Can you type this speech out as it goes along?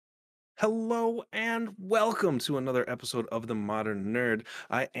Hello and welcome to another episode of The Modern Nerd.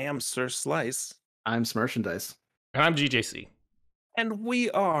 I am Sir Slice, I'm Merchandise. And I'm GJC. and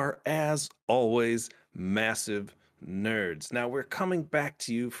we are, as always, massive nerds. Now, we're coming back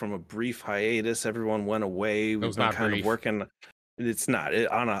to you from a brief hiatus. Everyone went away. It We've was been not kind of brief. working. It's not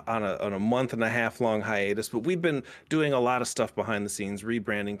on a month and a half long hiatus, but we've been doing a lot of stuff behind the scenes,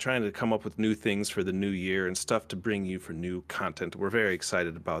 rebranding, trying to come up with new things for the new year and stuff to bring you for new content. We're very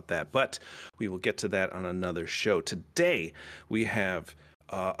excited about that, but we will get to that on another show. Today we have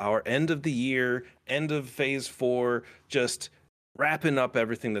our end of the year, end of phase 4, just wrapping up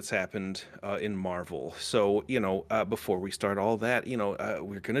everything that's happened in Marvel. So, before we start all that,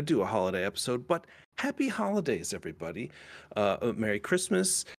 we're going to do a holiday episode, but happy holidays, everybody. Merry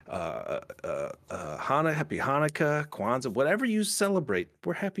Christmas, happy Hanukkah, Kwanzaa, whatever you celebrate.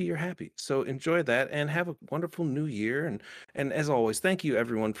 We're happy you're happy. So enjoy that and have a wonderful new year. And as always, thank you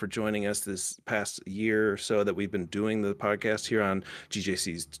everyone for joining us this past year or so that we've been doing the podcast here on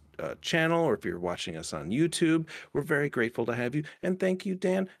GJC's channel, or if you're watching us on YouTube. We're very grateful to have you. And thank you,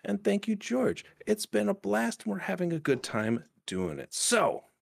 Dan, and thank you, George. It's been a blast, and we're having a good time doing it. So,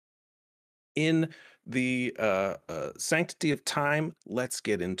 in the sanctity of time, let's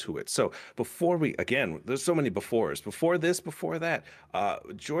get into it. So before we, again, there's so many befores. Before this, before that,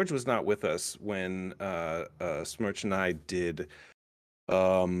 George was not with us when Smirch and I did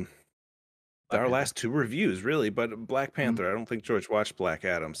our last two reviews, really, but Black Panther. I don't think George watched Black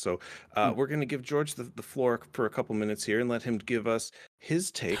Adam. So we're going to give George the floor for a couple minutes here and let him give us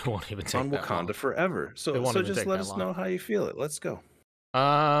his take It won't even take on that Wakanda long. Forever. So just let us know how you feel it. Let's go.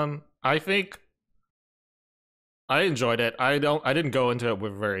 I think I enjoyed it. I didn't go into it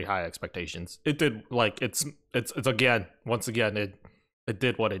with very high expectations. It did, like, it's again, once again, it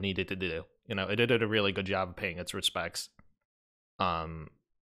did what it needed to do. You know, it did a really good job of paying its respects.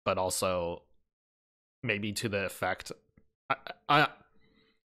 But also maybe to the effect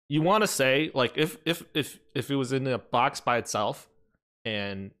you want to say, like, if it was in a box by itself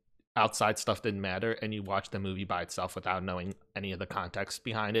and outside stuff didn't matter, and you watch the movie by itself without knowing any of the context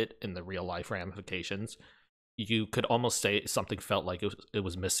behind it and the real life ramifications, you could almost say something felt like it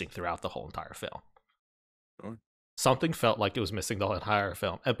was missing throughout the whole entire film. Sure. Something felt like it was missing the whole entire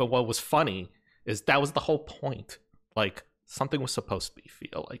film. But what was funny is that was the whole point. Like, something was supposed to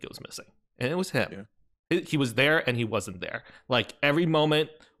feel like it was missing, and it was him. Yeah. He was there and he wasn't there. Like, every moment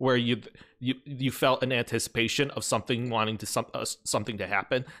where you felt an anticipation of something wanting to something to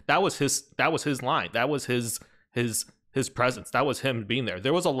happen, that was his line. That was his presence. That was him being there.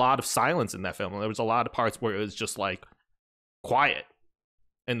 There was a lot of silence in that film. There was a lot of parts where it was just like quiet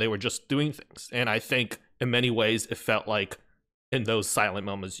and they were just doing things. And I think in many ways it felt like in those silent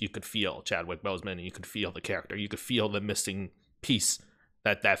moments you could feel Chadwick Boseman, and you could feel the character. You could feel the missing piece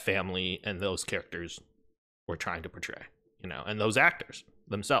that family and those characters were trying to portray, and those actors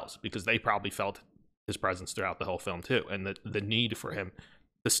themselves, because they probably felt his presence throughout the whole film too, and the need for him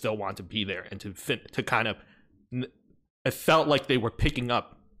to still want to be there and to kind of, it felt like they were picking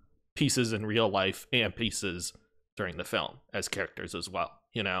up pieces in real life and pieces during the film as characters as well,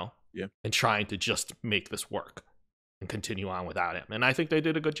 Yeah. and trying to just make this work and continue on without him. And I think they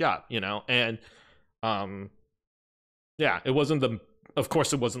did a good job, and yeah, it wasn't of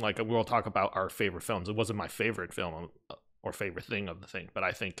course, it wasn't like we'll talk about our favorite films. It wasn't my favorite film or favorite thing of the thing, but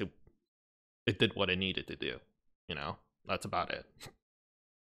I think it did what it needed to do. That's about it.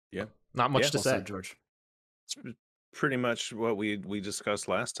 Yeah, not much to Well say, said, George. it's pretty much what we discussed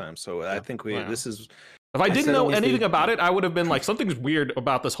last time. So I think this is. If I didn't know anything about it, I would have been like, something's weird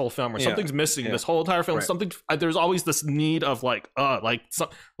about this whole film, or something's missing. This whole entire film, something. There's always this need of like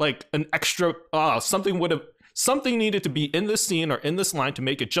an extra. Something needed to be in this scene or in this line to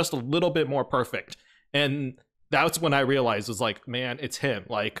make it just a little bit more perfect. And that's when I realized, was like, man, it's him.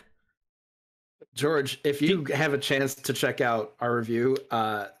 Like, George, if you have a chance to check out our review,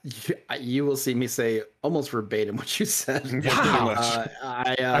 you will see me say almost verbatim what you said. Wow.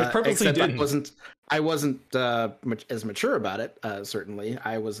 I purposely didn't. I wasn't much as mature about it. Certainly,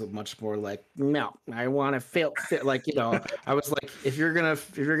 I was much more like, no, I want to feel like, I was like, if you're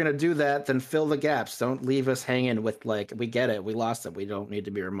gonna do that, then fill the gaps. Don't leave us hanging with like, we get it, we lost it, we don't need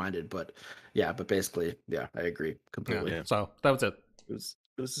to be reminded. But basically, I agree completely. Yeah. So that was it.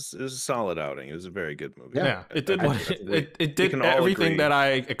 It was a solid outing. It was a very good movie. Yeah, it did it did everything that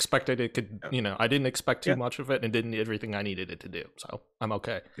I expected it could. I didn't expect too much of it, and it did everything I needed it to do. So I'm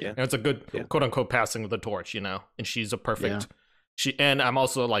okay. Yeah, and it's a good quote unquote passing of the torch. And she's a perfect. And I'm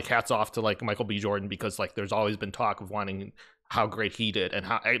also like, hats off to like Michael B. Jordan, because like there's always been talk of wanting how great he did, and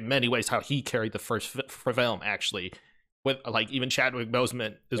how in many ways how he carried the first film actually with like even Chadwick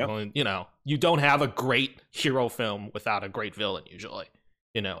Boseman is Yep. willing, you don't have a great hero film without a great villain usually,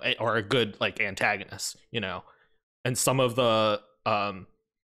 or a good like antagonist, and some of the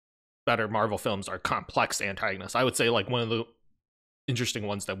better Marvel films are complex antagonists. I would say like one of the interesting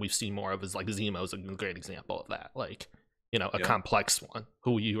ones that we've seen more of is like Zemo is a great example of that. Like, a complex one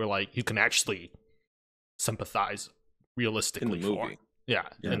who you can actually sympathize realistically in the for. movie. Yeah,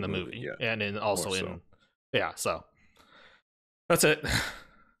 Yeah, in the movie. yeah. And in also More so. in so that's it.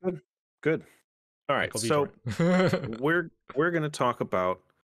 Good. All right. Michael B. So Jordan. we're going to talk about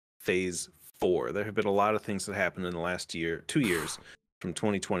Phase 4. There have been a lot of things that happened in the last 2 years, from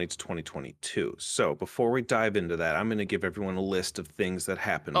 2020 to 2022. So before we dive into that, I'm going to give everyone a list of things that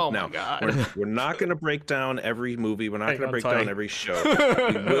happened. Oh now, my God. we're not going to break down every movie. We're not Hang going to on break tight. down every show.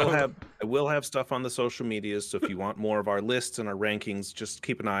 I will have stuff on the social medias. So if you want more of our lists and our rankings, just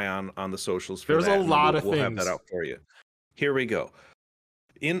keep an eye on the socials for There's that. a lot of we'll have things. that out for you. Here we go.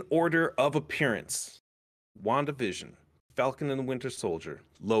 In order of appearance: WandaVision, Falcon and the Winter Soldier,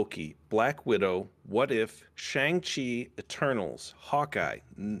 Loki, Black Widow, What If, Shang-Chi, Eternals, Hawkeye,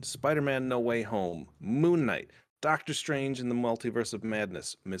 Spider-Man No Way Home, Moon Knight, Doctor Strange in the Multiverse of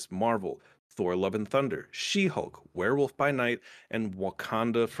Madness, Miss Marvel, Thor Love and Thunder, She-Hulk, Werewolf by Night, and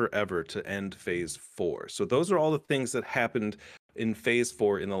Wakanda Forever to end Phase 4. So those are all the things that happened in Phase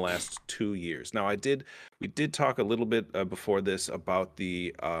 4 in the last 2 years. Now, we did talk a little bit before this about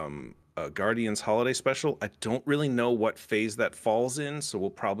the Guardians holiday special. I don't really know what phase that falls in, so we'll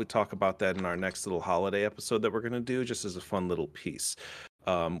probably talk about that in our next little holiday episode that we're going to do, just as a fun little piece.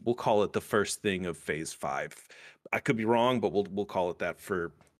 We'll call it the first thing of Phase 5. I could be wrong, but we'll call it that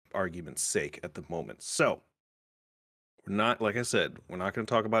for argument's sake at the moment. So we're not, like I said, we're not going to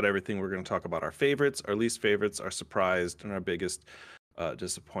talk about everything. We're going to talk about our favorites, our least favorites, our surprised, and our biggest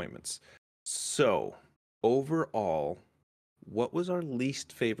disappointments. So overall, what was our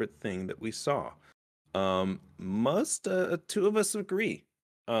least favorite thing that we saw? Must two of us agree?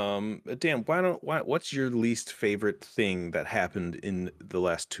 Dan, what's your least favorite thing that happened in the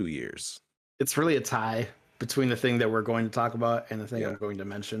last 2 years? It's really a tie between the thing that we're going to talk about and the thing Yeah. I'm going to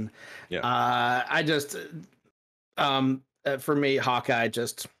mention. Yeah. I just, for me, Hawkeye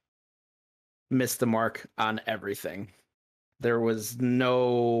just missed the mark on everything. There was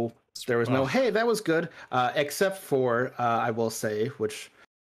no, hey, that was good, except for, I will say, which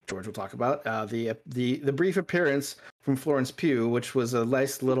George will talk about, the brief appearance from Florence Pugh, which was a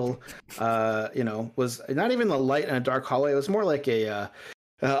nice little, was not even a light in a dark hallway. It was more like a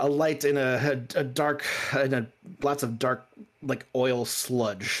light in a dark, lots of dark, like oil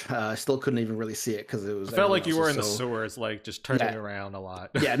sludge. I still couldn't even really see it because it was. I felt like you were in the sewers, like just turning around a lot.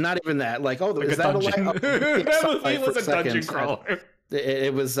 Yeah, not even that. Like, oh, like is that dungeon. a light? Oh, That movie was a dungeon crawler.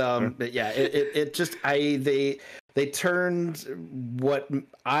 It was, but yeah, it just, they turned what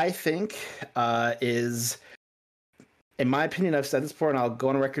I think is, in my opinion, I've said this before, and I'll go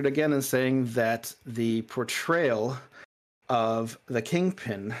on record again in saying that the portrayal of the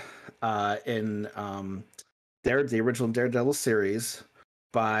Kingpin in the original Daredevil series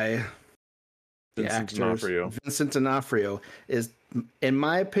by Vincent D'Onofrio. Vincent D'Onofrio is, in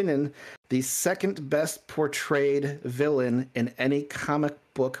my opinion, the second best portrayed villain in any comic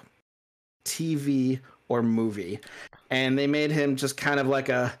book, TV, or movie. And they made him just kind of like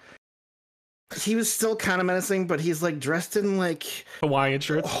he was still kind of menacing, but he's like dressed in like Hawaiian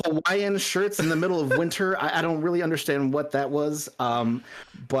shirts in the middle of winter. I don't really understand what that was.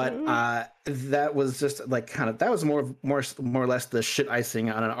 But that was just like that was more or less the shit icing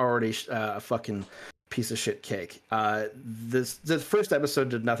on an already fucking piece of shit cake. The first episode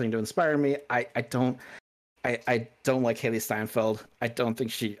did nothing to inspire me. I don't like Haley Steinfeld. I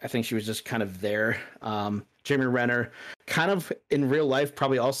think she was just kind of there. Jeremy Renner, kind of in real life,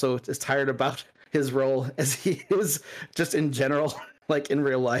 probably also is tired about his role as he is just in general, like in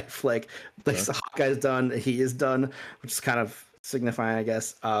real life. Like Hawkeye's done, he is done, which is kind of signifying, I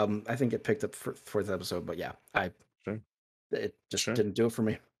guess. I think it picked up for the episode, but yeah, it just didn't do it for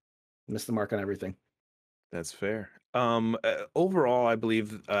me. Missed the mark on everything. That's fair. Overall, I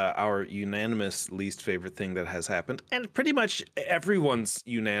believe our unanimous least favorite thing that has happened, and pretty much everyone's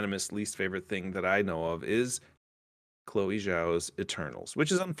unanimous least favorite thing that I know of, is Chloe Zhao's Eternals,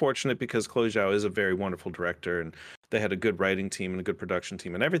 which is unfortunate because Chloe Zhao is a very wonderful director, and they had a good writing team and a good production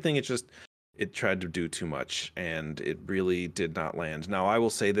team and everything. It tried to do too much, and it really did not land. Now, I will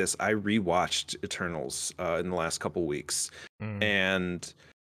say this: I rewatched Eternals in the last couple weeks, and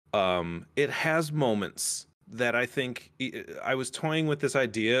it has moments that I think I was toying with this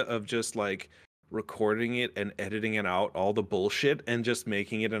idea of just like recording it and editing it out, all the bullshit, and just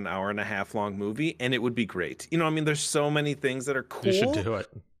making it an hour and a half long movie, and it would be great. You know, I mean, there's so many things that are You should cool, do it.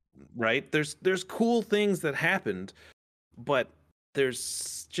 right? There's cool things that happened, but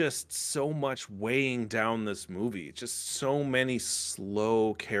there's just so much weighing down this movie. Just so many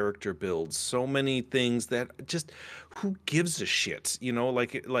slow character builds, so many things that just who gives a shit, you know?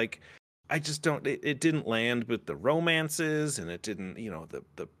 Like I just don't. It didn't land with the romances, and it didn't, you know,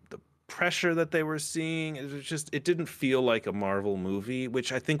 the pressure that they were seeing. It was just, it didn't feel like a Marvel movie,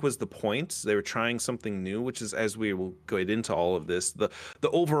 which I think was the point. They were trying something new, which is, as we will go into all of this, the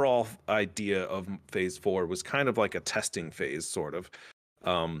overall idea of Phase 4 was kind of like a testing phase, sort of.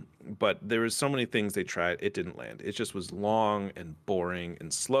 But there was so many things they tried, it didn't land. It just was long and boring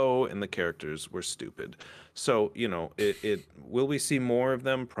and slow, and the characters were stupid. So, you know, it will we see more of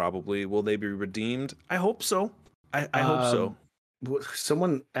them? Probably. Will they be redeemed? I hope so. I hope so.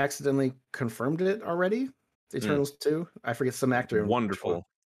 Someone accidentally confirmed it already. Eternals 2. I forget some actor. Wonderful.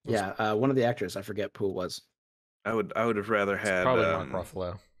 Yeah, one of the actors. I forget who it was. I would have rather had Probably Mark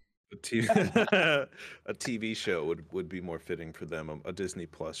Ruffalo. a TV show would be more fitting for them, a Disney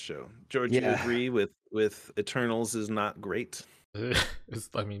Plus show. George, you agree with Eternals is not great?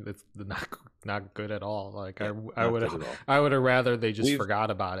 I mean, it's not good at all. Like I would have rather they just forgot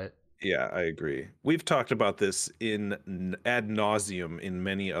about it. Yeah, I agree. We've talked about this in ad nauseum in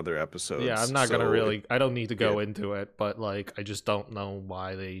many other episodes. Yeah, I'm not gonna really. I don't need to go into it, but like, I just don't know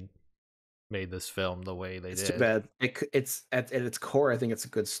why they made this film the way they did. It's too bad. It's at its core, I think it's a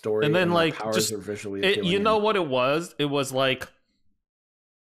good story. And then like, powers just are visually. you know what it was? It was like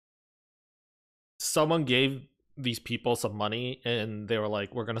someone gave these people some money, and they were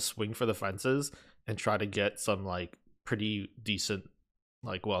like, "We're gonna swing for the fences and try to get some like pretty decent."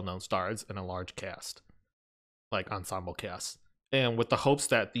 Like well-known stars and a large cast, like ensemble cast, and with the hopes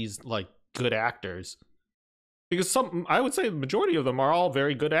that these like good actors, because I would say the majority of them are all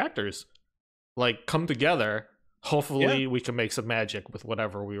very good actors, like come together. Hopefully we can make some magic with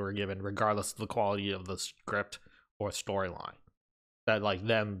whatever we were given, regardless of the quality of the script or storyline. That like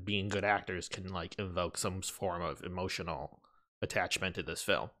them being good actors can like invoke some form of emotional attachment to this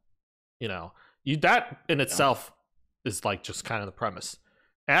film. You know, that in itself is like just kind of the premise.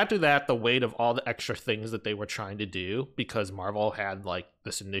 Add to that the weight of all the extra things that they were trying to do, because Marvel had like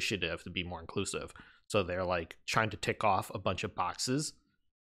this initiative to be more inclusive. So they're like trying to tick off a bunch of boxes.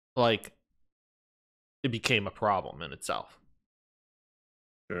 Like it became a problem in itself.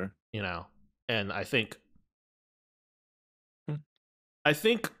 Sure. You know, and I think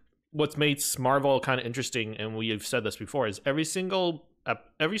what's made Marvel kind of interesting, and we've said this before, is every single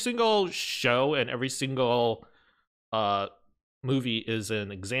show and every single movie is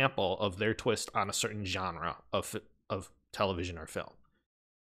an example of their twist on a certain genre of television or film.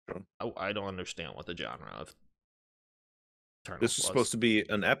 Sure. I don't understand what the genre of Eternals this is supposed to be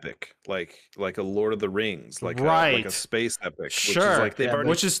an epic, like a Lord of the Rings, like a space epic. Sure,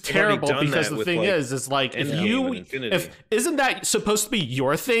 which is terrible, because the thing is like if isn't that supposed to be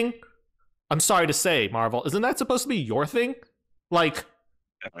your thing? I'm sorry to say, Marvel, isn't that supposed to be your thing? Like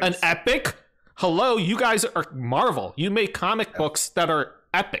an epic? Hello, you guys are Marvel. You make comic books that are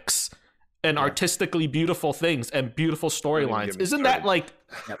epics and artistically beautiful things and beautiful storylines. Isn't that like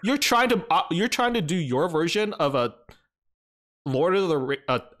you're trying to do your version of a Lord of the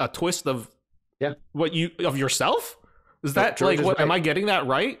a twist of what you of yourself? Is that George like what? Right. Am I getting that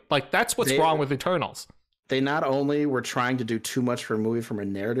right? Like that's what's wrong with Eternals. They not only were trying to do too much for a movie from a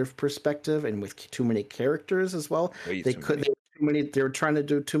narrative perspective and with too many characters as well. They were trying to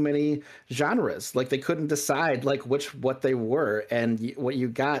do too many genres. Like they couldn't decide like what they were, and what you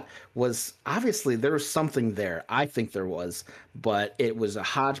got was obviously there was something there. I think there was, but it was a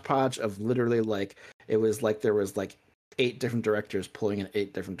hodgepodge of literally like it was like there was like 8 different directors pulling in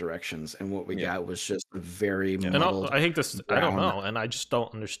 8 different directions, and what we got was just very muddled. And I hate this. I don't know, and I just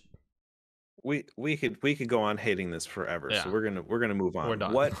don't understand. We could go on hating this forever. So we're gonna move on.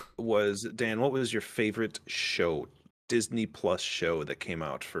 What was your favorite show? Disney Plus show that came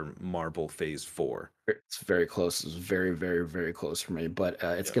out for Marvel Phase 4. It's very close. It's very, very, very close for me. But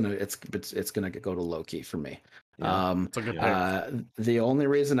it's gonna go to Loki for me. The only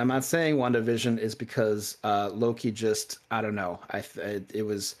reason I'm not saying WandaVision is because Loki just I don't know. It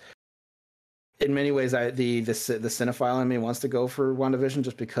was in many ways the cinephile in me wants to go for WandaVision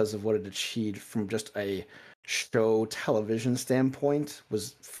just because of what it achieved from just a show television standpoint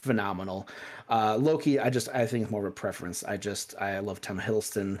was phenomenal. Loki, I think it's more of a preference. I love Tom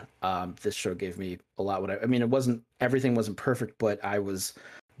Hiddleston. This show gave me a lot. Everything wasn't perfect, but I was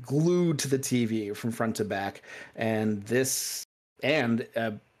glued to the TV from front to back. And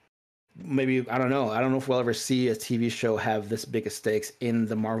maybe I don't know. I don't know if we'll ever see a TV show have this big of stakes in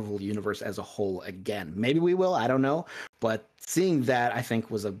the Marvel universe as a whole again. Maybe we will. I don't know. But seeing that, I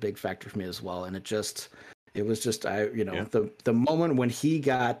think, was a big factor for me as well. And it was just the moment when he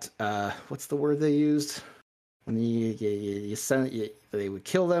got what's the word they used? When they would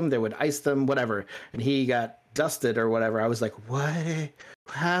kill them, they would ice them, whatever, and he got dusted or whatever. I was like, what?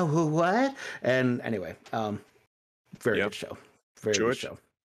 How? What? And anyway, very good show. Very good show.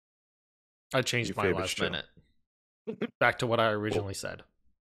 I changed my last minute. Back to what I originally said,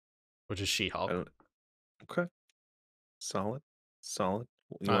 which is She-Hulk. Okay. Solid. You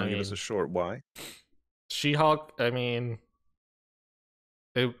want to give us a short why? She-Hulk, I mean,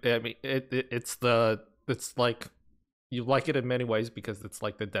 it's like you like it in many ways because it's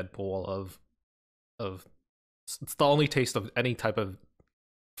like the Deadpool of it's the only taste of any type of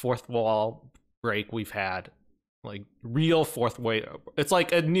fourth wall break we've had, like real fourth way. It's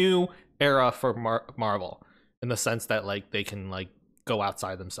like a new era for Marvel in the sense that like they can like go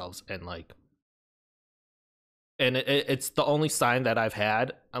outside themselves and like, and it's the only sign that I've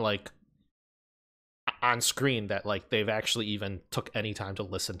had like on screen that like they've actually even took any time to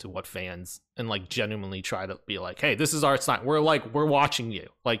listen to what fans and like genuinely try to be like, hey, this is our sign. We're watching you.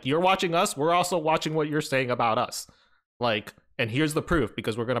 Like you're watching us. We're also watching what you're saying about us. Like, and here's the proof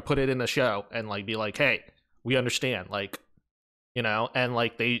because we're gonna put it in the show and like be like, hey, we understand. Like, you know, and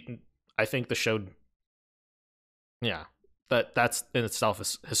like I think the show, yeah, that's in itself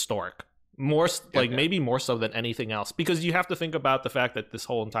is historic. More like maybe more so than anything else because you have to think about the fact that this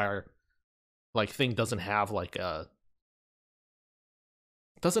whole entire like thing doesn't have like an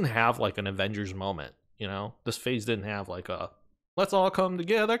Avengers moment, you know. This phase didn't have like a let's all come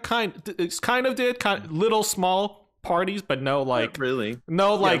together little small parties, but no like not really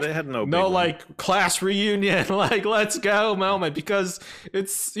they had no like class reunion like let's go moment because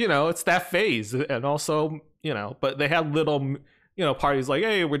it's it's that phase. And also but they had little parties like,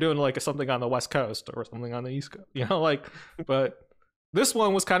 hey, we're doing like something on the West Coast or something on the East Coast, like but this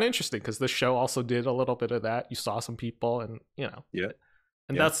one was kind of interesting because this show also did a little bit of that. You saw some people and,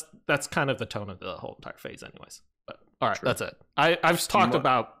 and that's kind of the tone of the whole entire phase anyways. But all right, that's it. I've talked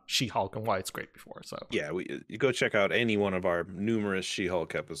about She-Hulk and why it's great before. So yeah, you go check out any one of our numerous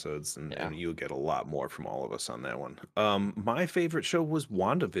She-Hulk episodes and you'll get a lot more from all of us on that one. My favorite show was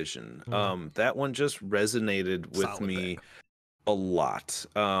WandaVision. That one just resonated with me a lot.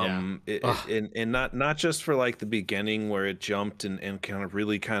 And not just for like the beginning where it jumped and kind of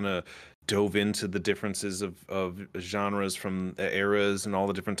really kind of dove into the differences of genres from the eras and all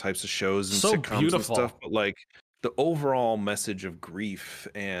the different types of shows and sitcoms and stuff, but like the overall message of grief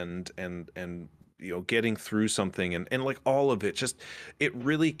and getting through something and like all of it, just it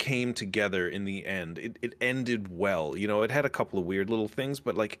really came together in the end. It ended well. It had a couple of weird little things,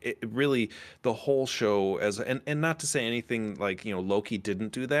 but like it really, the whole show and not to say anything like Loki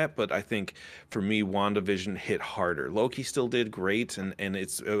didn't do that, but I think for me WandaVision hit harder. Loki still did great, and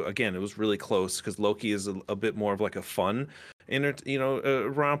it's again, it was really close because Loki is a bit more of like a fun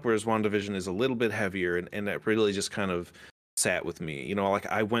romp, whereas WandaVision is a little bit heavier, and that really just kind of sat with me. Like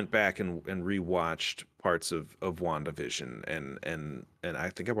I went back and rewatched parts of WandaVision and I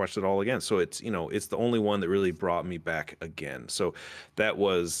think I watched it all again. So it's it's the only one that really brought me back again. So that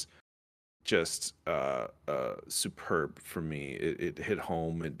was just superb for me. It hit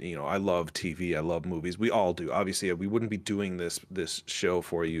home, and I love TV, I love movies. We all do. Obviously, we wouldn't be doing this show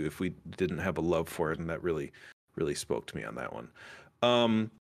for you if we didn't have a love for it, and that really spoke to me on that one.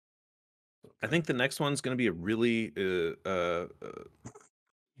 I think the next one's going to be a really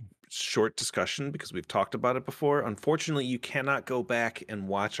short discussion because we've talked about it before. Unfortunately, you cannot go back and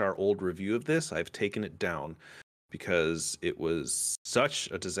watch our old review of this. I've taken it down because it was such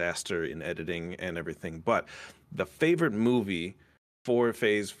a disaster in editing and everything. But the favorite movie for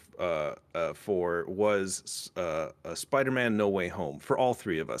Phase 4 was Spider-Man No Way Home for all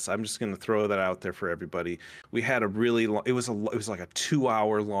three of us. I'm just going to throw that out there for everybody. We had a really long, it was like a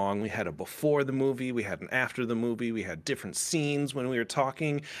 2-hour long. We had a before the movie, we had an after the movie, we had different scenes when we were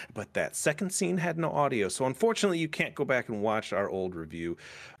talking, but that second scene had no audio. So unfortunately, you can't go back and watch our old review.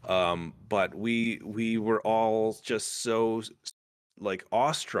 But we were all just so like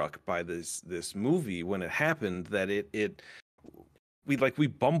awestruck by this movie when it happened that we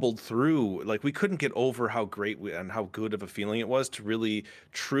bumbled through. Like we couldn't get over how great and how good of a feeling it was to really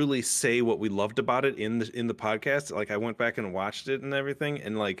truly say what we loved about it in the podcast. Like I went back and watched it and everything,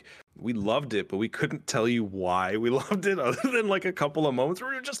 and like we loved it, but we couldn't tell you why we loved it other than like a couple of moments where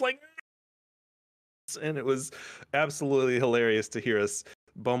we were just like, and it was absolutely hilarious to hear us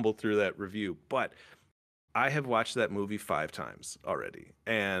bumble through that review. But I have watched that movie 5 times already,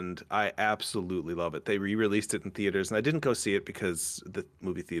 and I absolutely love it. They re-released it in theaters, and I didn't go see it because the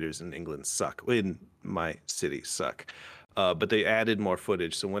movie theaters in England suck. In my city suck. But they added more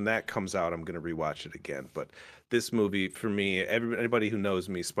footage, so when that comes out, I'm gonna rewatch it again. But this movie, for me, everybody who knows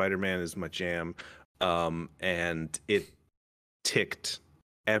me, Spider-Man is my jam, and it ticked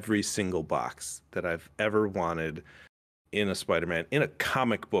every single box that I've ever wanted in a Spider-Man, in a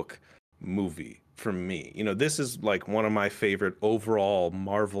comic book movie for me. You know, this is like one of my favorite overall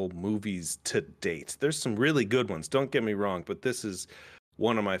Marvel movies to date. There's some really good ones, don't get me wrong, but this is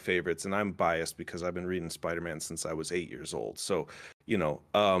one of my favorites, and I'm biased because I've been reading Spider-Man since I was 8 years old. So, you know,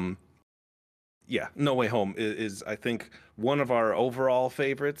 yeah, No Way Home is, I think, one of our overall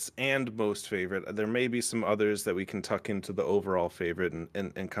favorites and most favorite. There may be some others that we can tuck into the overall favorite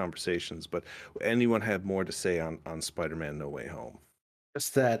and conversations, but anyone have more to say on Spider-Man No Way Home?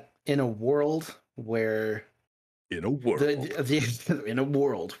 Just that in a world where In a world. in a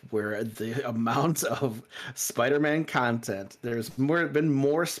world where the amount of Spider-Man content, been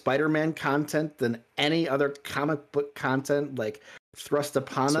more Spider-Man content than any other comic book content like thrust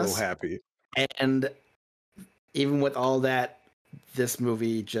upon us. So happy. And even with all that, this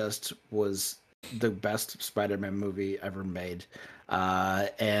movie just was the best Spider-Man movie ever made.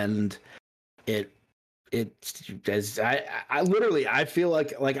 And I literally, I feel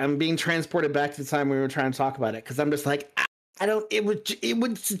like I'm being transported back to the time we were trying to talk about it, because I'm just like, I don't, it was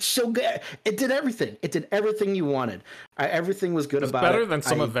so good. It did everything. It did everything you wanted. Everything was good about it. It's better than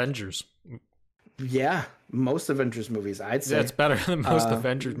some Avengers. Yeah, most Avengers movies, I'd say. Yeah, it's better than most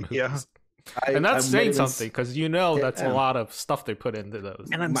Avengers movies. Yeah. And that's saying something, because that's a Yeah. lot of stuff they put into those.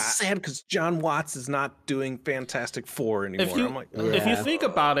 And I'm sad because John Watts is not doing Fantastic Four anymore. I'm like, if you think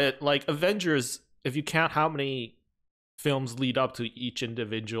about it, like Avengers, if you count how many films lead up to each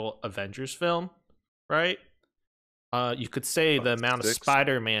individual Avengers film, right? You could say the amount of 6.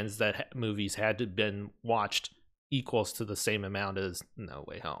 Spider-Mans that movies had to been watched equals to the same amount as No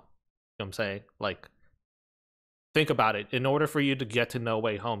Way Home. You know what I'm saying? Like, think about it. In order for you to get to No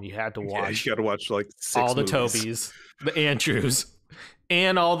Way Home, you had to watch. You got to watch like 6 all the movies. Tobys, the Andrews,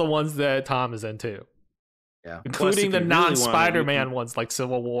 and all the ones that Tom is into. Yeah, including Plus, the non-Spider-Man ones like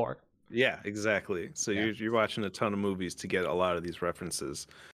Civil War. Yeah, exactly. So you're watching a ton of movies to get a lot of these references.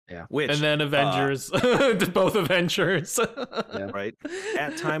 Yeah. Which, and then Avengers, both Avengers. Right?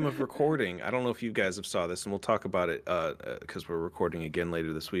 At time of recording, I don't know if you guys have saw this, and we'll talk about it because we're recording again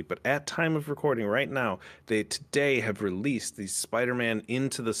later this week. But at time of recording, right now, they today have released the Spider-Man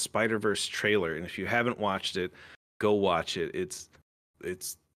Into the Spider-Verse trailer, and if you haven't watched it, go watch it. It's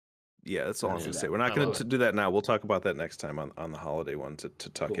yeah, that's all I'm gonna say. We're not going to do that now. We'll talk about that next time on the holiday one to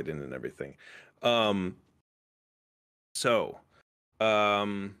tuck it in and everything.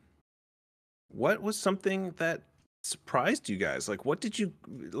 What was something that surprised you guys? Like, what did you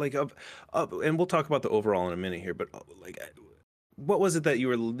like and we'll talk about the overall in a minute here, but like, what was it that you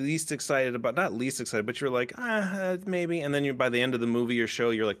were least excited about? Not least excited, but you're like, maybe. And then by the end of the movie or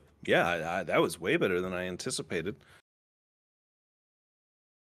show, you're like, yeah, that was way better than I anticipated.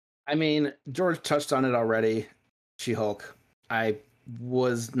 I mean, George touched on it already. She-Hulk. I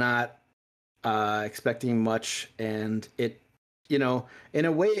was not expecting much, and it, in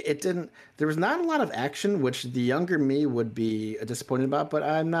a way, it didn't. There was not a lot of action, which the younger me would be disappointed about, but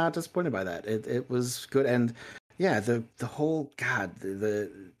I'm not disappointed by that. It was good, and yeah, the whole the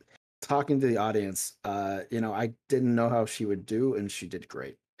talking to the audience. I didn't know how she would do, and she did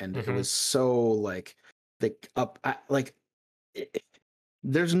great, and it was so like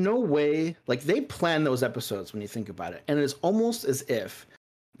there's no way, like, they planned those episodes when you think about it, and it's almost as if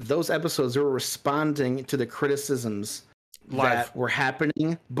those episodes were responding to the criticisms that were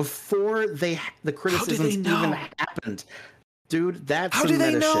happening before the criticisms even happened. Dude, that's how some do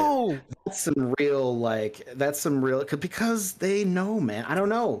they meta know? Shit. That's some real, because they know, man. I don't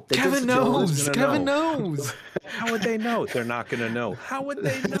know. Kevin knows. Kevin knows. How would they know? They're not gonna know. How would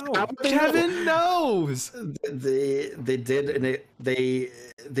they know? Kevin knows. They did, and they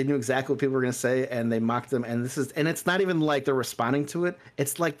knew exactly what people were gonna say, and they mocked them. And it's not even like they're responding to it.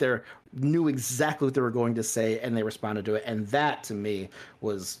 It's like they're knew exactly what they were going to say, and they responded to it. And that, to me,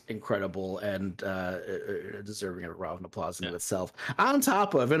 was incredible and deserving of a round of applause in itself. On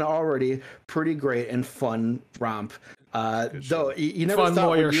top of an already pretty great and fun romp. Though you never fun thought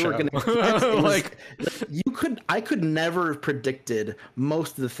lawyer you were show. gonna I could never have predicted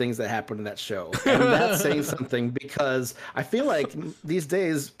most of the things that happened in that show, and that's saying something, because I feel like these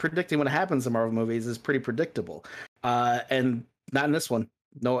days predicting what happens in Marvel movies is pretty predictable, and not in this one.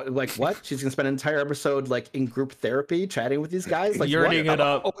 No, like what? She's gonna spend an entire episode like in group therapy, chatting with these guys. Like Yearning what? it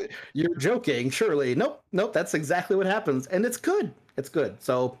up. Oh, you're joking, surely? Nope, nope. That's exactly what happens, and it's good. It's good.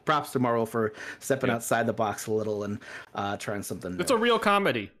 So props to Marvel for stepping outside the box a little and trying something new. It's a real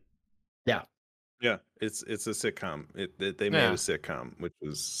comedy. Yeah. Yeah, it's a sitcom. They made a sitcom, which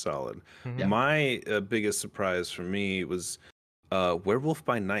was solid. Mm-hmm. My biggest surprise for me was Werewolf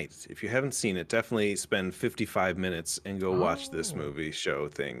by Night. If you haven't seen it, definitely spend 55 minutes and go watch this movie show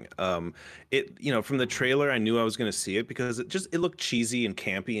thing. It from the trailer, I knew I was going to see it because it looked cheesy and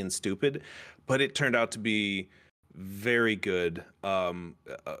campy and stupid, but it turned out to be very good.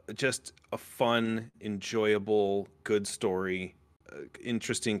 Just a fun, enjoyable, good story.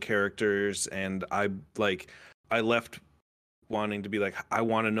 Interesting characters, and I left wanting to be like, I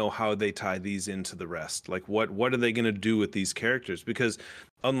want to know how they tie these into the rest. Like what are they going to do with these characters? Because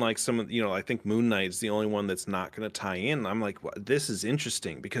unlike some of I think Moon Knight is the only one that's not going to tie in. I'm like, this is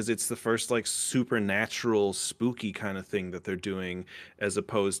interesting because it's the first like supernatural spooky kind of thing that they're doing, as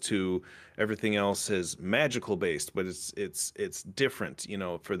opposed to everything else is magical based, but it's different,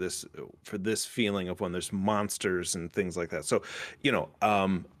 for this feeling of when there's monsters and things like that. So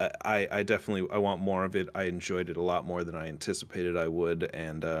I definitely I want more of it. I enjoyed it a lot more than I anticipated I would,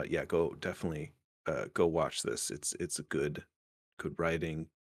 and go definitely go watch this. It's a good writing,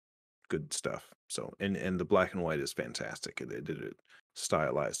 good stuff. So and the black and white is fantastic. They did it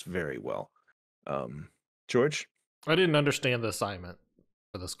stylized very well. George, I didn't understand the assignment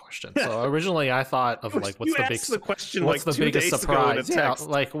for this question. So originally I thought of like what's the biggest surprise? Yeah,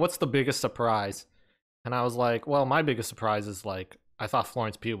 like what's the biggest surprise? And I was like, well, my biggest surprise is like I thought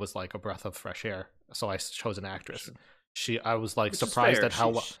Florence Pugh was like a breath of fresh air, so I chose an actress. I was like surprised at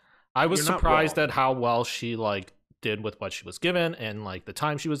how well she like did with what she was given, and like the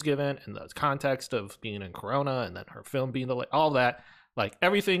time she was given, and the context of being in Corona, and then her film being delayed, all that, like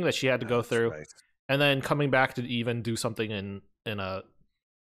everything that she had to go through, and then coming back to even do something in a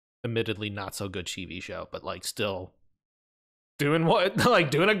admittedly not so good TV show, but like still doing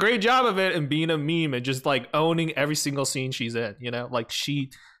doing a great job of it and being a meme and just like owning every single scene she's in. Like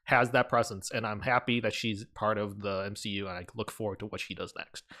she has that presence, and I'm happy that she's part of the MCU, and I look forward to what she does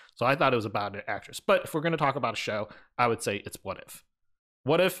next. So I thought it was about an actress. But if we're going to talk about a show, I would say it's What If.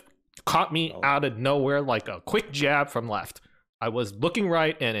 What If caught me out of nowhere like a quick jab from left. I was looking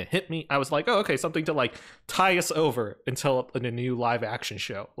right and it hit me. I was like, oh, okay, something to like tie us over until a new live action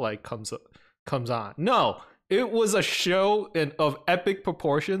show like comes on. No, it was a show of epic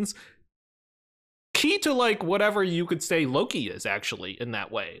proportions. Key to like whatever you could say Loki is actually in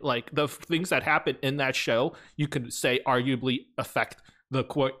that way. Like the things that happen in that show, you could say arguably affect the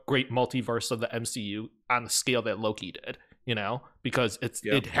great multiverse of the MCU on the scale that Loki did, because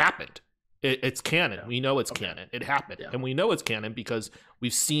it happened. It's canon. Yeah. We know it's canon. It happened. Yeah. And we know it's canon because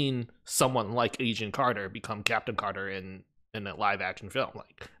we've seen someone like Agent Carter become Captain Carter in a live action film.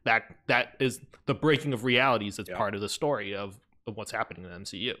 Like that is the breaking of realities. It's part of the story of what's happening in the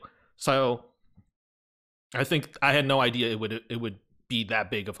MCU. So I think I had no idea it would be that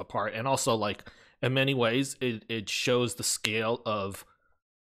big of a part. And also like in many ways it shows the scale of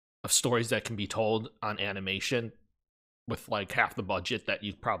stories that can be told on animation with like half the budget that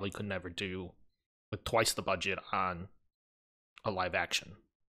you probably could never do with twice the budget on a live action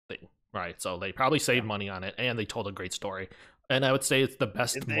thing, right? So they probably saved money on it, and they told a great story. And I would say it's the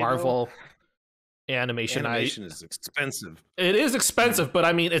best Marvel animation. Animation is expensive. It is expensive, but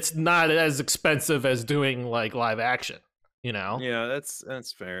I mean, it's not as expensive as doing like live action. Yeah,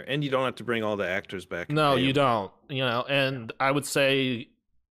 that's fair. And you don't have to bring all the actors back. No, you don't. And I would say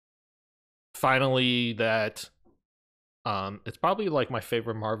finally that it's probably like my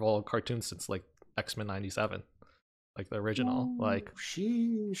favorite Marvel cartoon since like X-Men 97, like the original. Like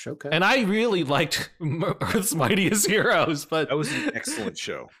sheesh, okay. And I really liked Earth's Mightiest Heroes, but that was an excellent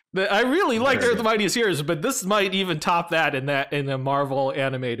show. I really liked Earth's Mightiest Heroes, but this might even top that in a Marvel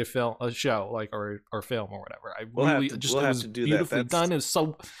animated film, a show, like or film or whatever. We'll have to do beautifully done. It's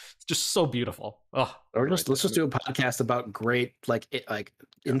just so beautiful. Oh, or let's just do a podcast about great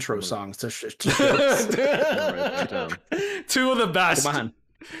intro songs to two of the best. Come on,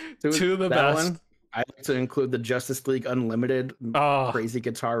 two of the best. One, I like to include the Justice League Unlimited crazy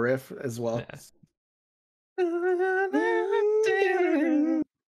guitar riff as well. Yeah.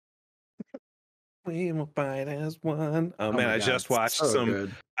 We will fight as one. Oh man, I just watched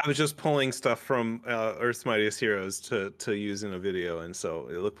good. I was just pulling stuff from Earth's Mightiest Heroes to use in a video, and so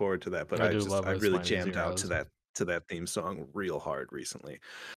I look forward to that. But I really jammed out to that theme song real hard recently.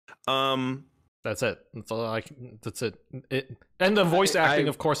 That's it. That's all that's it. And the voice acting,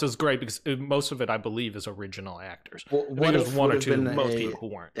 of course, is great because most of it, I believe, is original actors. Well, I think there's one or two most people who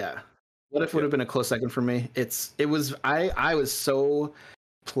weren't. Yeah. What if would have been a close second for me? I was so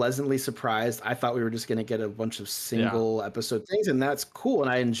pleasantly surprised. I thought we were just going to get a bunch of single episode things, and that's cool,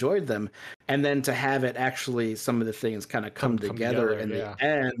 and I enjoyed them. And then to have it actually, some of the things kind of come together in the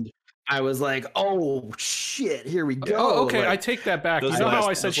end, I was like, oh shit, here we go. Oh, okay, like, I take that back. You know how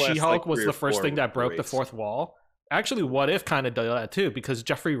I said She-Hulk was the first thing that broke the fourth wall? Actually, What If kind of did that too, because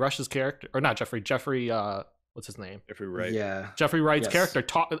Jeffrey Rush's character, or not Jeffrey, what's his name? Jeffrey Wright. Yeah. Jeffrey Wright's character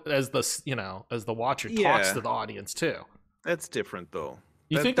as the watcher talks to the audience too. That's different though.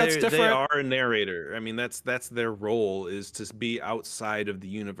 You think that's different? They are a narrator. I mean, that's their role, is to be outside of the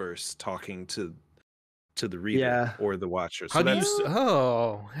universe talking to the reader or the watcher. So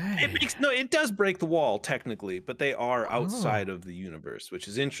it does break the wall technically, but they are outside of the universe, which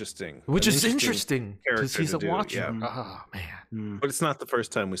is interesting. Which is interesting because he's a watcher. Yeah. Oh man. But it's not the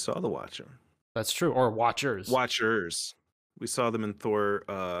first time we saw the watcher. That's true. Or watchers. We saw them in Thor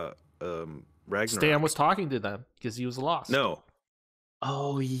Ragnarok. Stan was talking to them because he was lost. No.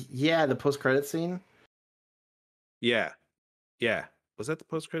 Oh yeah, the post-credit scene. Yeah. Was that the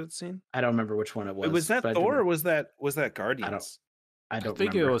post-credit scene? I don't remember which one it was. Was that Thor or was that Guardians? I don't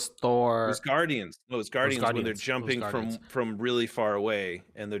think remember. It was Thor. It was Guardians. No, it was Guardians when they're jumping from really far away,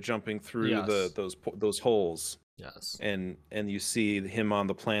 and they're jumping through those holes. Yes. And you see him on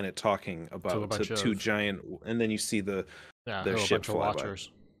the planet talking about two giant, and then you see their ship fly by.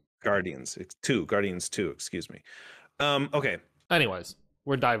 Guardians 2, excuse me. Okay. Anyways,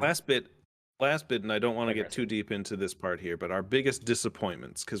 we're diving. Last bit, and I don't want to get too deep into this part here, but our biggest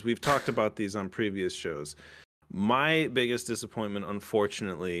disappointments, because we've talked about these on previous shows. My biggest disappointment,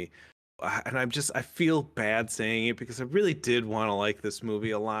 unfortunately, and I feel bad saying it because I really did want to like this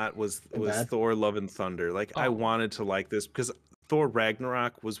movie a lot, was Thor: Love and Thunder. I wanted to like this because Thor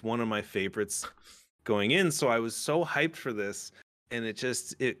Ragnarok was one of my favorites going in, so I was so hyped for this, and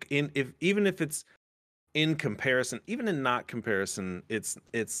even if it's in comparison, even in not comparison, it's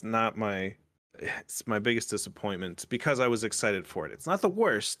my biggest disappointment because I was excited for it. It's not the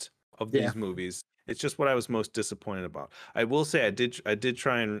worst of these movies. It's just what I was most disappointed about. I will say I did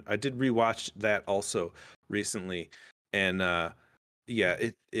rewatch that also recently, and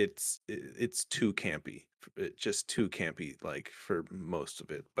it's too campy. It's just too campy, for most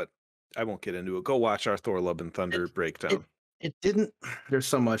of it. But I won't get into it. Go watch our Thor: Love and Thunder breakdown. It didn't. There's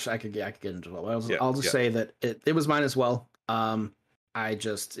so much I could get into it. I'll just say that it was mine as well.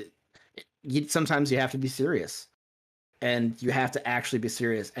 Sometimes you have to be serious, and you have to actually be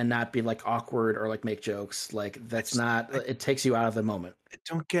serious and not be awkward or make jokes. It takes you out of the moment. I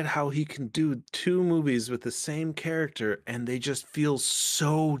don't get how he can do two movies with the same character and they just feel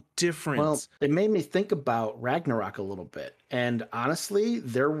so different. Well, it made me think about Ragnarok a little bit, and honestly,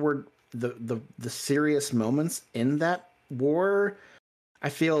 there were the serious moments in that war, I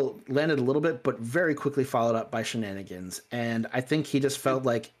feel, landed a little bit, but very quickly followed up by shenanigans. And I think he just felt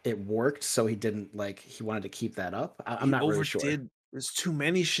like it worked, so he didn't he wanted to keep that up. I'm not really sure. There's too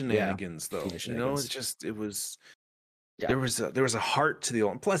many shenanigans, though. It was. Yeah. There was a heart to the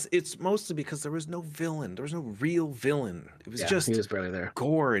old. Plus, it's mostly because there was no villain. There was no real villain. It was just he was barely there.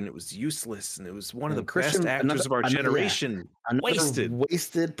 Gore, and it was useless. And it was one of the best actors of our generation.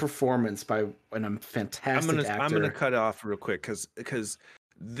 Wasted performance by a fantastic actor. I'm gonna cut off real quick because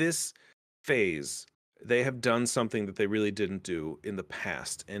this phase, they have done something that they really didn't do in the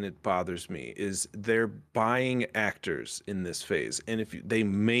past, and it bothers me. Is they're buying actors in this phase, and they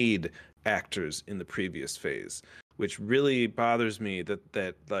made actors in the previous phase, which really bothers me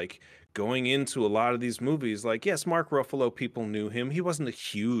that going into a lot of these movies, yes, Mark Ruffalo, people knew him. He wasn't a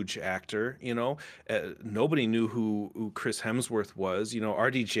huge actor, nobody knew who Chris Hemsworth was,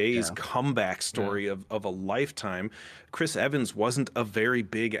 RDJ's comeback story of a lifetime. Chris Evans wasn't a very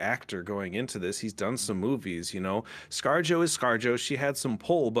big actor going into this. He's done some movies, ScarJo is ScarJo. She had some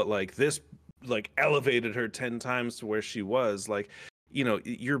pull, but this elevated her 10 times to where she was.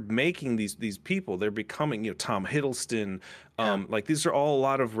 You're making these people, they're becoming, Tom Hiddleston, these are all a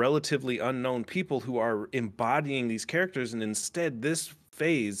lot of relatively unknown people who are embodying these characters, and instead this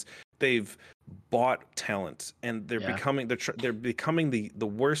phase they've bought talent, and they're becoming the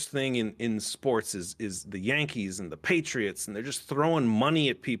worst thing in sports is the Yankees and the Patriots, and they're just throwing money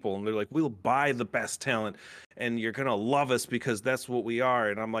at people, and they're we'll buy the best talent, and you're gonna love us because that's what we are.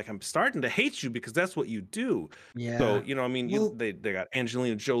 And I'm like, I'm starting to hate you because that's what you do. So, Yeah. you know, I mean, Well, they got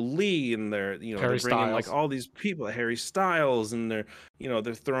Angelina Jolie, and they're Harry bringing like Styles. all these people, Harry Styles, and they're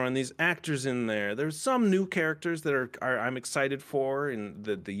throwing these actors in there. There's some new characters that are I'm excited for, and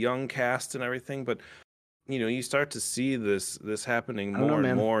the young cast and everything. But you start to see this happening I don't know, more and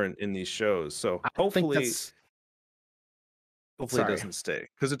man. more in these shows. So I don't think hopefully, that's hopefully it sorry. doesn't stay,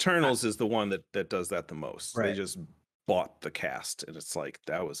 because I, Eternals is the one that does that the most. They right. just bought the cast, and it's like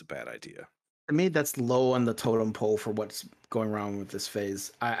that was a bad idea. To me, that's low on the totem pole for what's going wrong with this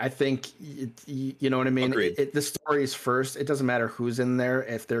phase. I think you know what I mean. Agreed. The story's first. It doesn't matter who's in there.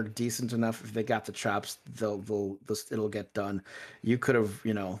 If they're decent enough, if they got the chops, it'll get done. You could have,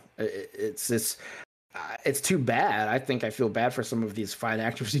 it's too bad. I feel bad for some of these fine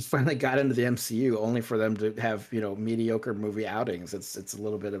actors who finally got into the MCU, only for them to have mediocre movie outings. It's a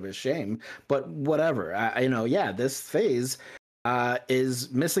little bit of a shame, but whatever. This phase is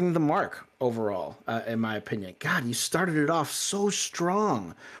missing the mark overall, in my opinion. God, you started it off so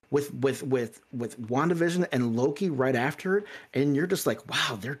strong with WandaVision and Loki right after it, and you're just like,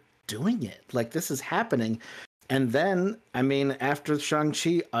 wow, they're doing it. Like this is happening. And then, I mean, after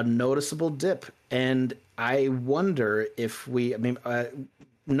Shang-Chi, a noticeable dip. And I wonder if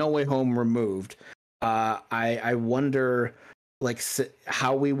No Way Home removed. I wonder, like,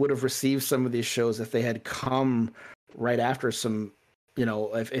 how we would have received some of these shows if they had come right after some,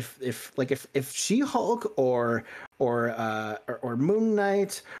 if She-Hulk or Moon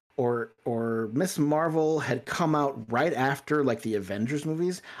Knight or Miss Marvel had come out right after like the Avengers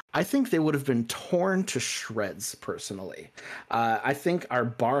movies, I think they would have been torn to shreds. Personally, I think our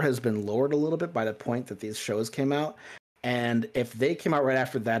bar has been lowered a little bit by the point that these shows came out. And if they came out right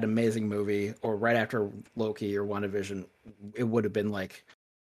after that amazing movie or right after Loki or WandaVision, it would have been like,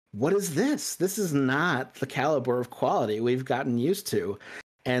 what is this? This is not the caliber of quality we've gotten used to.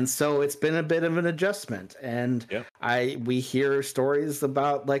 And so it's been a bit of an adjustment. And we hear stories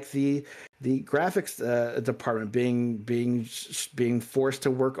about like the graphics department being forced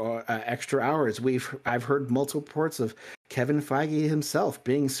to work extra hours. I've heard multiple reports of Kevin Feige himself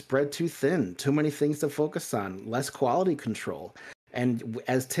being spread too thin, too many things to focus on, less quality control. And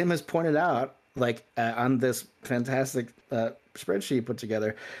as Tim has pointed out, like on this fantastic spreadsheet put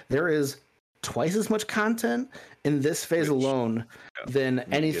together, there is twice as much content in this phase alone than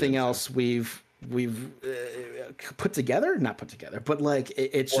anything else we've put together. Not put together, but like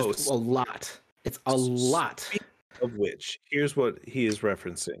it's just a lot. It's a lot. Speaking of which, here's what he is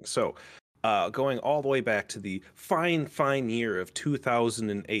referencing. So going all the way back to the fine year of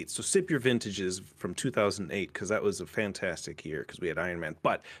 2008. So sip your vintages from 2008, because that was a fantastic year because we had Iron Man.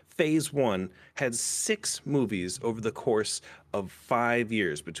 But Phase 1 had 6 movies over the course of 5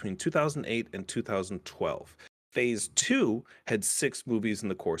 years between 2008 and 2012. Phase 2 had 6 movies in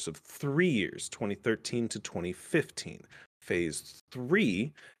the course of 3 years, 2013 to 2015. Phase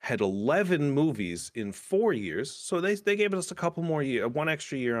 3 had 11 movies in 4 years. So they gave us a couple more years, one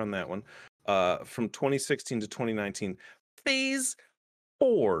extra year on that one. From 2016 to 2019. Phase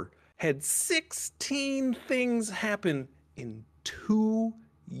 4 had 16 things happen in 2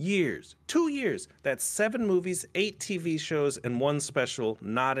 years. 2 years. That's 7 movies, 8 TV shows, and 1 special,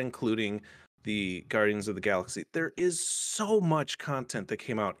 not including the Guardians of the Galaxy. There is so much content that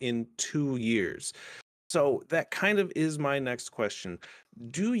came out in 2 years. So that kind of is my next question.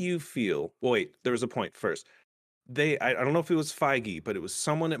 Do you feel, wait, there was a point first. I don't know if it was Feige, but it was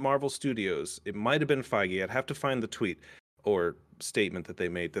someone at Marvel Studios. It might have been Feige. I'd have to find the tweet or statement that they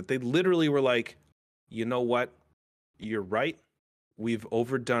made, that they literally were like, you know what? You're right. We've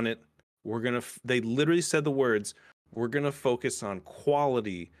overdone it. They literally said the words, we're going to focus on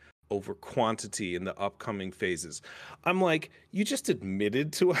quality over quantity in the upcoming phases. I'm like, you just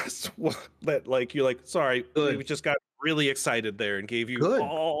admitted to us that, like, you're like, sorry, we just got really excited there and gave you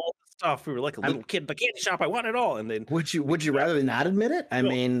all the stuff. We were like a little kid in the candy shop. I want it all. And then would you rather not admit it? I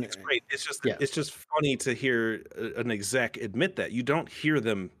mean, it's great. It's just funny to hear an exec admit that. You don't hear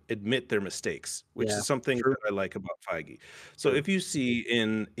them admit their mistakes, which is something that I like about Feige. So if you see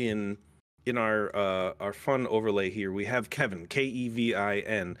in our fun overlay here, we have Kevin,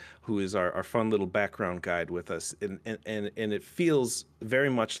 Kevin, who is our fun little background guide with us, and it feels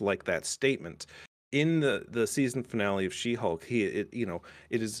very much like that statement. In the season finale of She-Hulk, it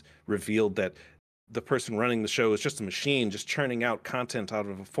is revealed that the person running the show is just a machine, just churning out content out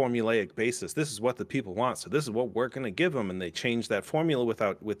of a formulaic basis. This is what the people want, so this is what we're going to give them. And they changed that formula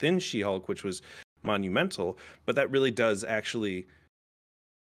within She-Hulk, which was monumental. But that really does actually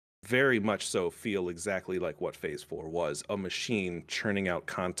very much so feel exactly like what Phase 4 was, a machine churning out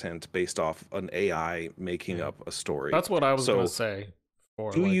content based off an AI making Yeah. up a story. That's what I was gonna So say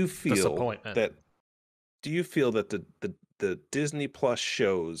for do like you feel disappointment. that the Disney Plus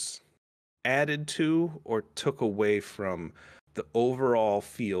shows added to or took away from the overall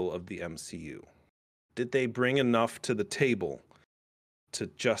feel of the MCU? Did they bring enough to the table to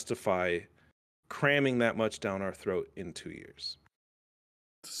justify cramming that much down our throat in 2 years?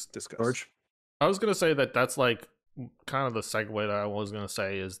 Discuss. George? I was gonna say that that's like kind of the segue that I was gonna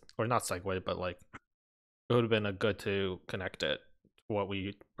say is, or not segue, but like it would have been a good to connect it to what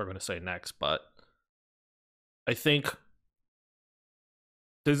we are gonna say next. But I think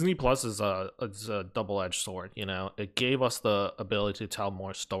Disney Plus is a double-edged sword. You know, it gave us the ability to tell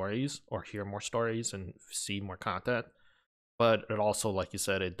more stories or hear more stories and see more content, but it also, like you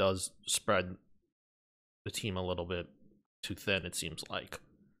said, it does spread the team a little bit too thin. It seems like.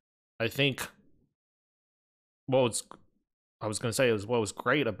 I think what was I was gonna say is what was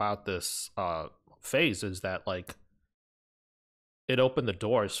great about this phase is that like it opened the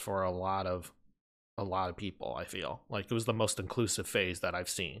doors for a lot of people. I feel like it was the most inclusive phase that I've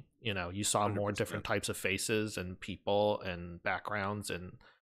seen. You know, you saw more 100%. different types of faces and people and backgrounds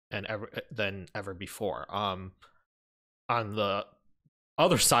than ever before. On the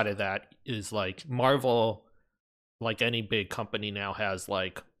other side of that is like Marvel, like any big company now has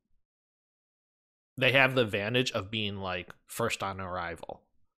like they have the advantage of being like first on arrival,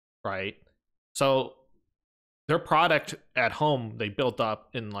 right? So their product at home they built up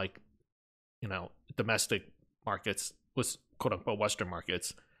in like, you know, domestic markets was quote unquote Western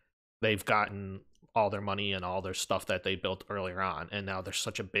markets. They've gotten all their money and all their stuff that they built earlier on, and now they're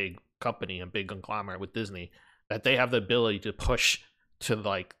such a big company, a big conglomerate with Disney, that they have the ability to push to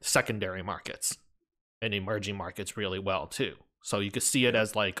like secondary markets and emerging markets really well too. So you could see it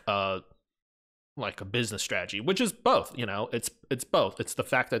as like a business strategy, which is both. You know, it's both. It's the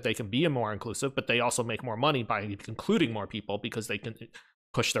fact that they can be more inclusive, but they also make more money by including more people because they can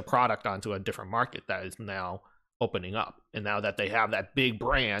push their product onto a different market that is now opening up. And now that they have that big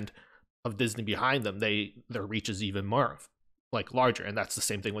brand of Disney behind them, their reach is even more like larger. And that's the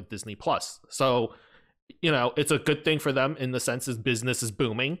same thing with Disney Plus. So, you know, it's a good thing for them in the sense as business is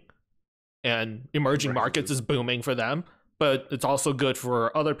booming and emerging markets is booming for them. But it's also good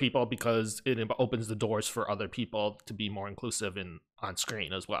for other people because it opens the doors for other people to be more inclusive on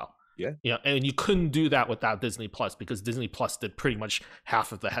screen as well. Yeah. Yeah, and you couldn't do that without Disney Plus because Disney Plus did pretty much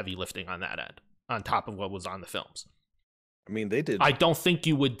half of the heavy lifting on that end, on top of what was on the films. I mean, they did I don't think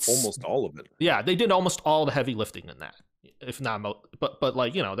you would almost all of it. Yeah, they did almost all the heavy lifting in that, if not but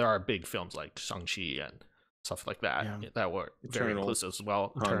like, you know, there are big films like Shang-Chi and stuff like that that were very inclusive as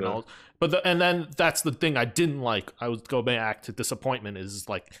well. Eternals. But and then that's the thing I didn't like. I would go back to disappointment is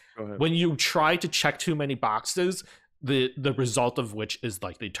like when you try to check too many boxes, the result of which is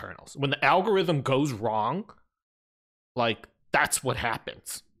like the Eternals. When the algorithm goes wrong, like that's what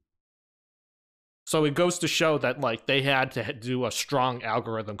happens. So it goes to show that like they had to do a strong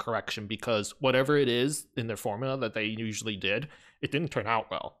algorithm correction because whatever it is in their formula that they usually did, it didn't turn out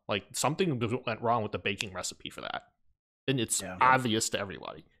well. Like something went wrong with the baking recipe for that. And it's obvious to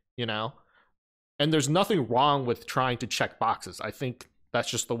everybody, you know? And there's nothing wrong with trying to check boxes. I think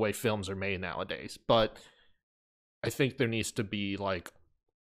that's just the way films are made nowadays. But I think there needs to be like,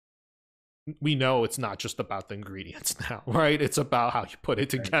 we know it's not just about the ingredients now, right? It's about how you put it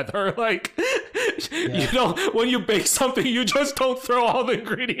together. Like, you know, when you bake something, you just don't throw all the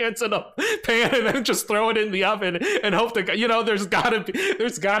ingredients in a pan and then just throw it in the oven and hope to, you know, there's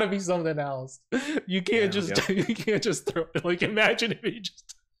gotta be something else. You can't you can't just throw it. Like, imagine if you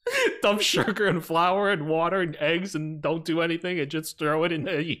just dump sugar and flour and water and eggs and don't do anything and just throw it in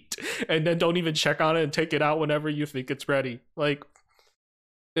the heat and then don't even check on it and take it out whenever you think it's ready. Like,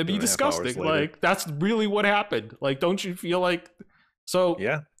 it'd be disgusting. Like, that's really what happened. Like, don't you feel like so?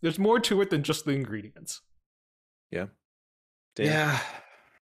 Yeah, there's more to it than just the ingredients. Yeah. Dan?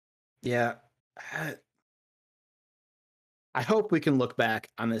 Yeah. I hope we can look back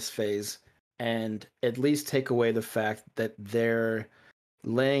on this phase and at least take away the fact that they're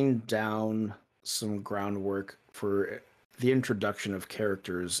laying down some groundwork for the introduction of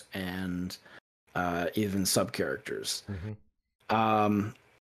characters and even sub-characters.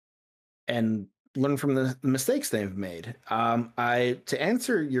 And learn from the mistakes they've made. To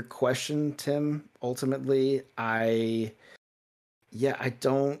answer your question, Tim, ultimately, I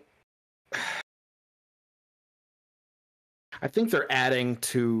think they're adding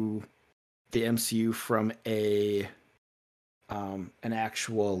to the MCU from an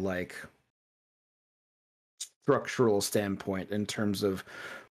actual like structural standpoint in terms of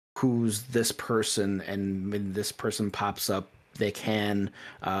who's this person, and when this person pops up, they can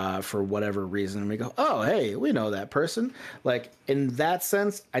for whatever reason, and we go, oh, hey, we know that person. Like in that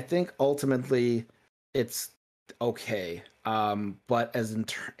sense, I think ultimately it's okay. But as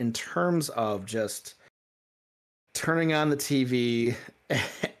in terms of just turning on the TV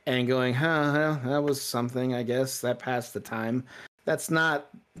and going, huh, that was something, I guess that passed the time. That's not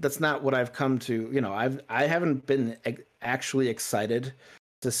what I've come to. I haven't been actually excited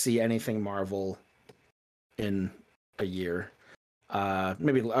to see anything Marvel in a year.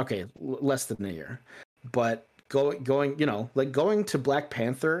 Maybe okay, less than a year. But going, like going to Black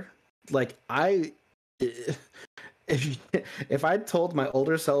Panther, like if I told my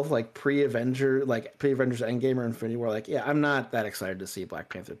older self like pre-Avengers Endgame or Infinity War, like, yeah, I'm not that excited to see Black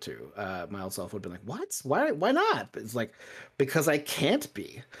Panther 2. My old self would have been like, what? Why not? But it's like, because I can't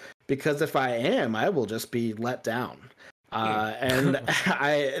be. Because if I am, I will just be let down. And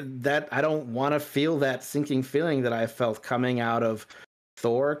I don't want to feel that sinking feeling that I felt coming out of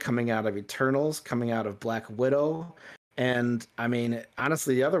Thor, coming out of Eternals, coming out of Black Widow. And I mean,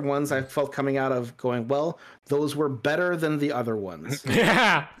 honestly, the other ones I felt coming out of going, well, those were better than the other ones.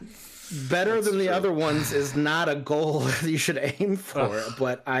 Yeah. Better than the other ones is not a goal you should aim for.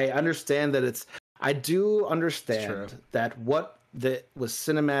 But I understand that I do understand that what that was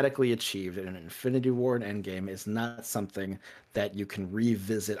cinematically achieved in Infinity War and Endgame is not something that you can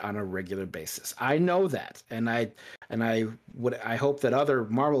revisit on a regular basis. I know that, and I hope that other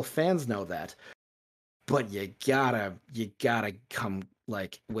Marvel fans know that. But you gotta come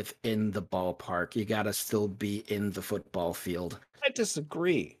like within the ballpark. You gotta still be in the football field. I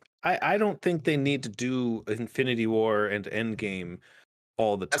disagree. I don't think they need to do Infinity War and Endgame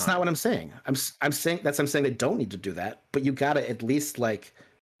all the time. That's not what I'm saying. I'm saying they don't need to do that, but you gotta at least like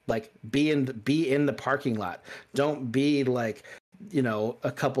be in the parking lot. Don't be like,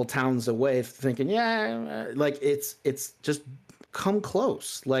 a couple towns away thinking, like it's just come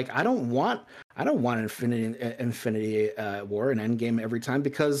close. Like I don't want Infinity War and Endgame every time,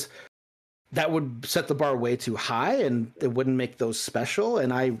 because that would set the bar way too high and it wouldn't make those special.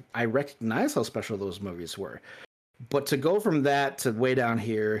 And I recognize how special those movies were. But to go from that to way down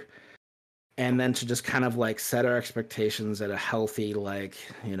here, and then to just kind of like set our expectations at a healthy, like,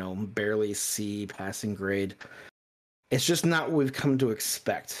 barely C passing grade, it's just not what we've come to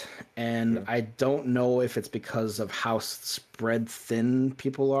expect. And I don't know if it's because of how spread thin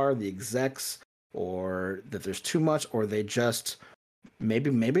people are, the execs, or that there's too much, or they just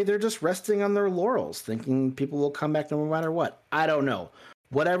maybe they're just resting on their laurels, thinking people will come back no matter what. I don't know.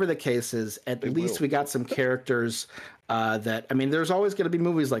 Whatever the case is, at least we got some characters that, I mean, there's always going to be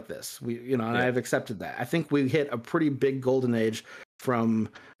movies like this. And I've accepted that. I think we hit a pretty big golden age from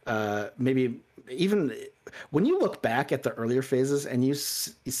maybe even when you look back at the earlier phases and you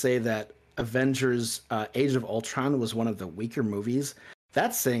say that Avengers Age of Ultron was one of the weaker movies.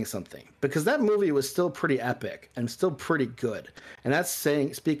 That's saying something, because that movie was still pretty epic and still pretty good. And that's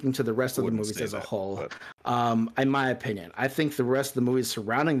speaking to the rest of the movies as a whole. In my opinion, I think the rest of the movies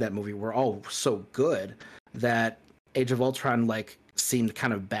surrounding that movie were all so good that Age of Ultron seemed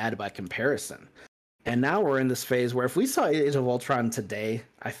kind of bad by comparison. And now we're in this phase where if we saw Age of Ultron today,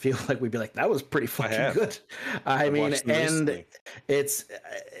 I feel like we'd be like, that was pretty fucking good. I mean, and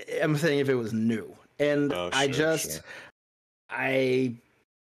I'm saying if it was new. And I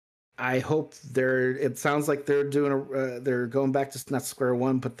hope it sounds like they're doing they're going back to not square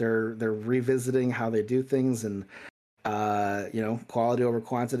one, but they're revisiting how they do things, and quality over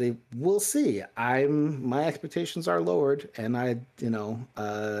quantity. We'll see. My expectations are lowered, and I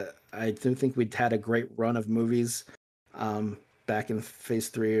do think we'd had a great run of movies back in phase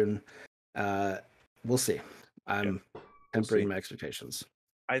 3, and we'll see. I'm tempering my expectations.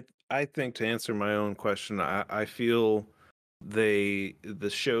 I think, to answer my own question, I feel the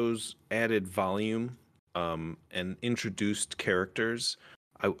shows added volume and introduced characters.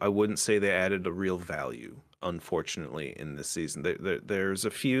 I wouldn't say they added a real value, unfortunately, in this season. There's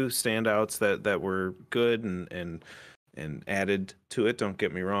a few standouts that were good and added to it, don't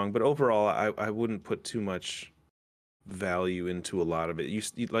get me wrong, but overall I wouldn't put too much value into a lot of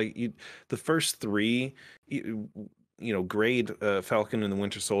it. The first 3, grade Falcon and the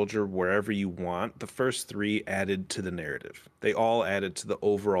Winter Soldier wherever you want. The first 3 added to the narrative. They all added to the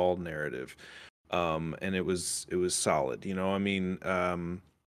overall narrative, and it was solid. I mean,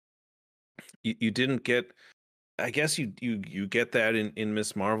 you didn't get. I guess you get that in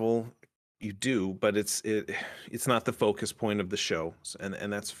Miss Marvel. You do, but it's not the focus point of the show,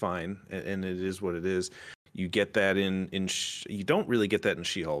 and that's fine, and it is what it is. You get that you don't really get that in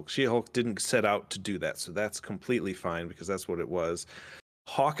She-Hulk. She-Hulk didn't set out to do that, so that's completely fine because that's what it was.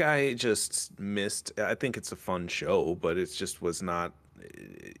 Hawkeye just missed. I think it's a fun show, but it just was not.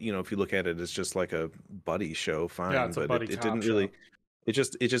 If you look at it, it's just like a buddy show, fine. Yeah, it's a but buddy it cop didn't show. really. It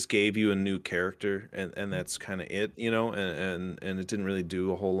just gave you a new character, and that's kind of it, and it didn't really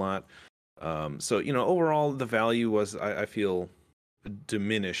do a whole lot. So overall, the value was, I feel,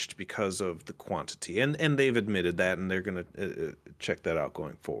 diminished because of the quantity, and they've admitted that, and they're gonna check that out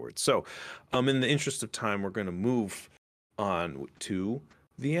going forward. So, in the interest of time, we're gonna move on to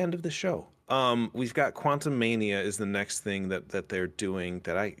the end of the show. We've got Quantum Mania is the next thing that they're doing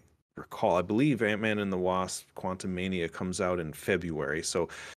that I recall. I believe Ant-Man and the Wasp Quantum Mania comes out in February. So,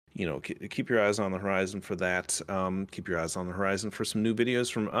 keep your eyes on the horizon for that. Keep your eyes on the horizon for some new videos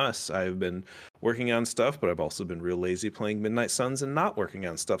from us. I've been working on stuff, but I've also been real lazy playing Midnight Suns and not working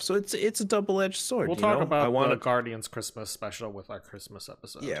on stuff. So it's a double-edged sword. We'll talk about the Guardians Christmas special with our Christmas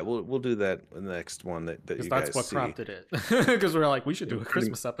episode. Yeah, we'll do that in the next one that you guys that's what see. prompted it. Because we were like, we should do a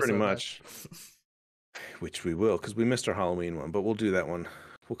Christmas episode. Pretty much. Which we will, because we missed our Halloween one, but we'll do that one.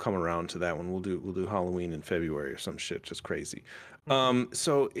 We'll come around to that one. We'll do Halloween in February or some shit, just crazy.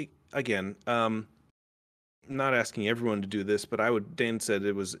 Again, not asking everyone to do this, but Dan said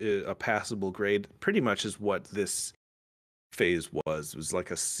it was a passable grade. Pretty much is what this phase was. It was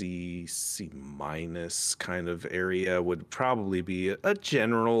like a C minus kind of area. Would probably be a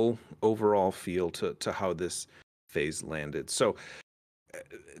general overall feel to how this phase landed. So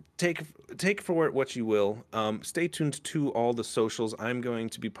take for it what you will. Stay tuned to all the socials. I'm going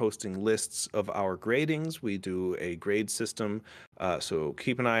to be posting lists of our gradings. We do a grade system, so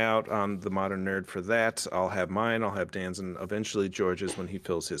keep an eye out on the Modern Nerd for that. I'll have mine, I'll have Dan's, and eventually George's when he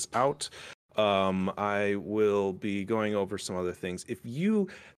fills his out. I will be going over some other things. If you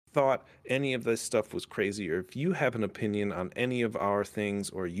thought any of this stuff was crazy, or if you have an opinion on any of our things,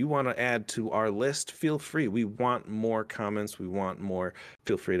 or you want to add to our list, feel free. We want more comments. We want more.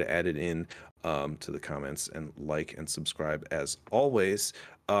 Feel free to add it in to the comments, and like and subscribe as always.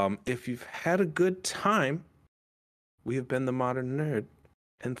 If you've had a good time, we have been the Modern Nerd,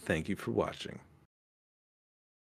 and thank you for watching.